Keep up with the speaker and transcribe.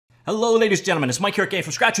Hello ladies and gentlemen, it's Mike here at Game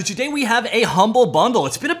from Scratch, and today we have a Humble bundle.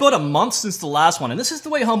 It's been about a month since the last one, and this is the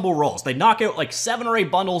way Humble rolls. They knock out like 7 or 8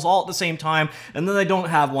 bundles all at the same time, and then they don't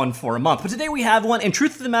have one for a month. But today we have one, and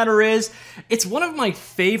truth of the matter is, it's one of my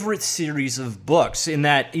favorite series of books in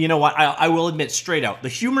that, you know what, I will admit straight out, the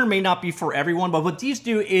humor may not be for everyone, but what these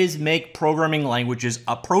do is make programming languages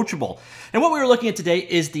approachable. And what we were looking at today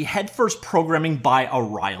is the Headfirst Programming by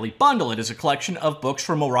O'Reilly bundle. It is a collection of books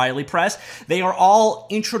from O'Reilly Press. They are all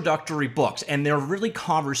introductory books, and they're really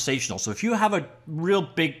conversational. So if you have a real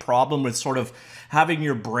big problem with sort of having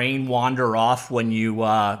your brain wander off when you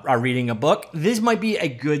are reading a book, this might be a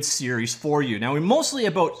good series for you. Now, we're mostly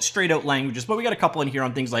about straight out languages, but we got a couple in here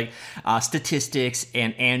on things like statistics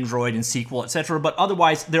and Android and SQL, etc. But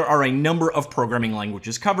otherwise, there are a number of programming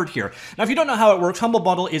languages covered here. Now, if you don't know how it works, Humble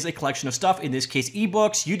Bundle is a collection of stuff, in this case,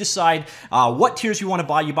 ebooks. You decide what tiers you want to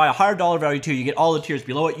buy. You buy a higher dollar value tier, you get all the tiers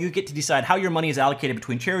below it. You get to decide how your money is allocated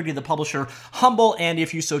between charity, the publisher, Humble, and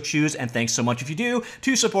if you so choose, and thanks so much if you do,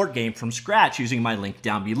 to support Game from Scratch using my link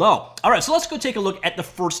down below. All right, so let's go take a look at the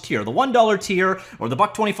first tier, the $1 tier, or the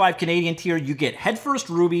 $1.25 Canadian tier. You get Headfirst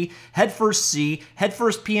Ruby, Headfirst C,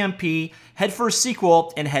 Headfirst PMP, Headfirst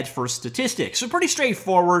SQL, and Headfirst Statistics. So pretty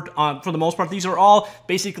straightforward for the most part. These are all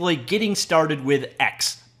basically getting started with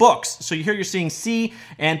X books. So here you're seeing C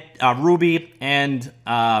and Ruby, and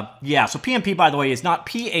yeah, so PMP, by the way, is not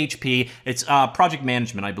PHP, it's project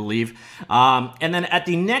management, I believe. And then at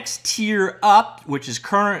the next tier up, which is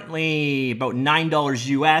currently about $9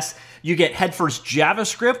 US, you get Headfirst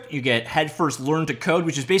JavaScript, you get Headfirst Learn to Code,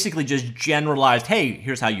 which is basically just generalized, hey,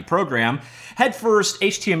 here's how you program. Headfirst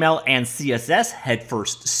HTML and CSS,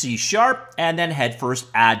 Headfirst C#, and then Headfirst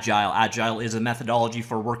Agile. Agile is a methodology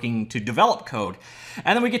for working to develop code.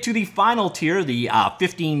 And then we get to the final tier, the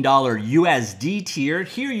 $15 USD tier.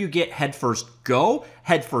 Here you get Headfirst Go,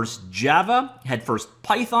 Headfirst Java, Headfirst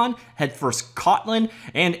Python, Headfirst Kotlin,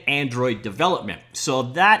 and Android development. So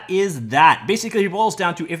that is that. Basically, it boils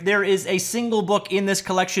down to if there is a single book in this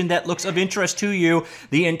collection that looks of interest to you,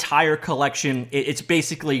 the entire collection, it's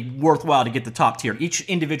basically worthwhile to get the top tier. Each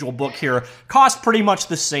individual book here costs pretty much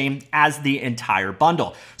the same as the entire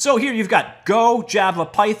bundle. So here you've got Go, Java,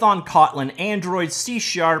 Python, Kotlin, Android, C#,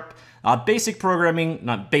 basic programming,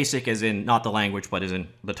 not basic as in not the language, but as in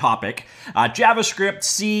the topic, JavaScript,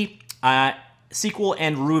 C, SQL,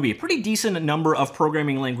 and Ruby. Pretty decent number of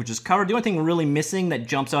programming languages covered. The only thing really missing that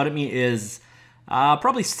jumps out at me is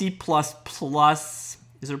probably C++. Is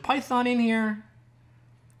there Python in here?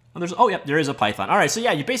 Oh, yeah, there is a Python. All right, so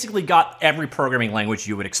yeah, you basically got every programming language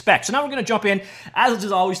you would expect. So now we're going to jump in. As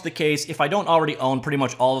is always the case, if I don't already own pretty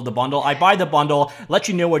much all of the bundle, I buy the bundle, let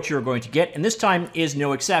you know what you're going to get, and this time is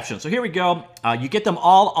no exception. So here we go. You get them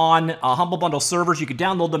all on Humble Bundle servers. You can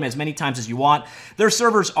download them as many times as you want. Their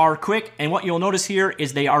servers are quick, and what you'll notice here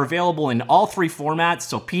is they are available in all 3 formats,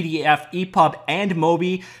 so PDF, EPUB, and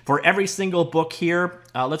MOBI for every single book here.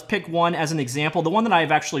 Let's pick one as an example. The one that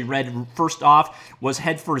I've actually read first off was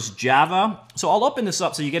Headfirst Java. So I'll open this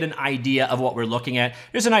up so you get an idea of what we're looking at.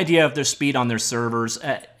 Here's an idea of their speed on their servers.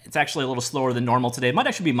 It's actually a little slower than normal today. It might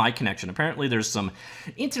actually be my connection. Apparently there's some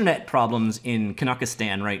internet problems in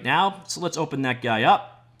Kazakhstan right now. So let's open that guy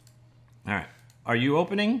up. All right. Are you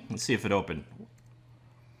opening? Let's see if it opened.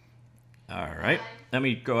 All right. Let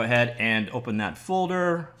me go ahead and open that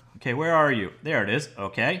folder. Okay, where are you? There it is.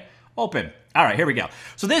 Okay. Open. All right, here we go.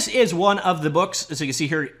 So this is one of the books. As you can see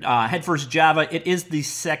here, Headfirst Java. It is the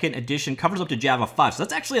 2nd edition. Covers up to Java 5. So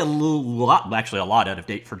that's actually a lot out of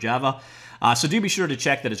date for Java. So do be sure to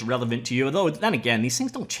check that it's relevant to you. Although, then again, these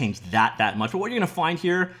things don't change that much. But what you're going to find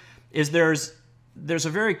here is there's a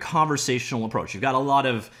very conversational approach. You've got a lot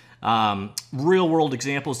of real-world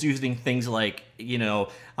examples using things like, you know,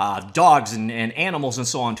 dogs and animals and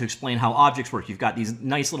so on to explain how objects work. You've got these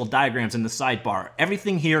nice little diagrams in the sidebar.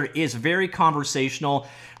 Everything here is very conversational.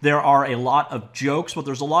 There are a lot of jokes, but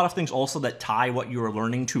there's a lot of things also that tie what you are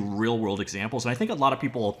learning to real-world examples. And I think a lot of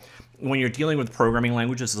people, when you're dealing with programming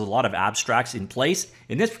languages, there's a lot of abstracts in place.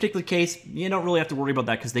 In this particular case, you don't really have to worry about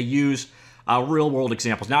that because they use real-world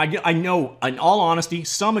examples. Now, I know, in all honesty,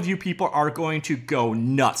 some of you people are going to go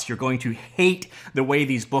nuts. You're going to hate the way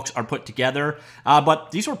these books are put together,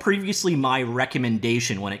 but these were previously my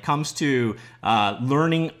recommendation when it comes to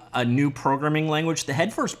learning a new programming language. The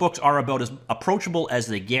Headfirst books are about as approachable as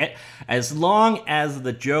they get, as long as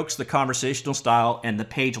the jokes, the conversational style, and the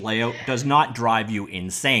page layout does not drive you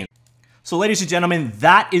insane. So ladies and gentlemen,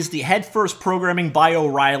 that is the Head First Programming by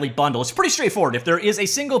O'Reilly bundle. It's pretty straightforward. If there is a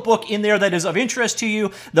single book in there that is of interest to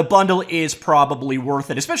you, the bundle is probably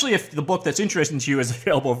worth it, especially if the book that's interesting to you is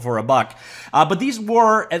available for $1. But these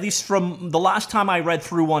were, at least from the last time I read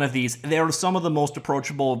through one of these, they are some of the most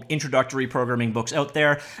approachable introductory programming books out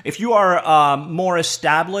there. If you are more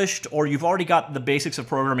established or you've already got the basics of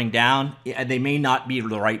programming down, they may not be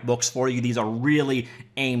the right books for you. These are really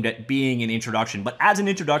aimed at being an introduction. But as an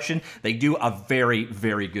introduction, they do a very,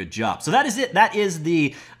 very good job. So that is it. That is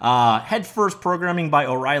the Head First Programming by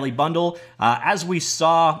O'Reilly bundle. As we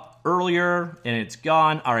saw earlier, and it's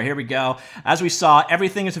gone. All right, here we go. As we saw,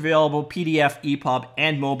 everything is available, PDF, EPUB,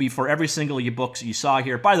 and Mobi for every single of your books you saw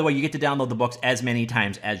here. By the way, you get to download the books as many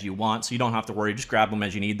times as you want, so you don't have to worry. Just grab them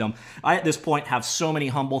as you need them. I, at this point, have so many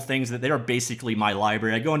Humble things that they are basically my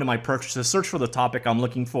library. I go into my purchases, search for the topic I'm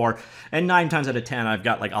looking for, and 9 times out of 10, I've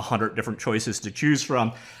got like 100 different choices to choose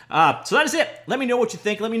from. So that is it. Let me know what you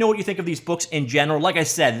think. Let me know what you think of these books in general. Like I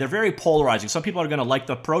said, they're very polarizing. Some people are going to like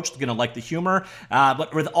the approach, they're going to like the humor,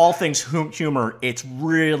 but with all things humor, it's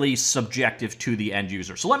really subjective to the end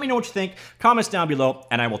user. So let me know what you think. Comments down below,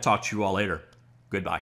 and I will talk to you all later. Goodbye.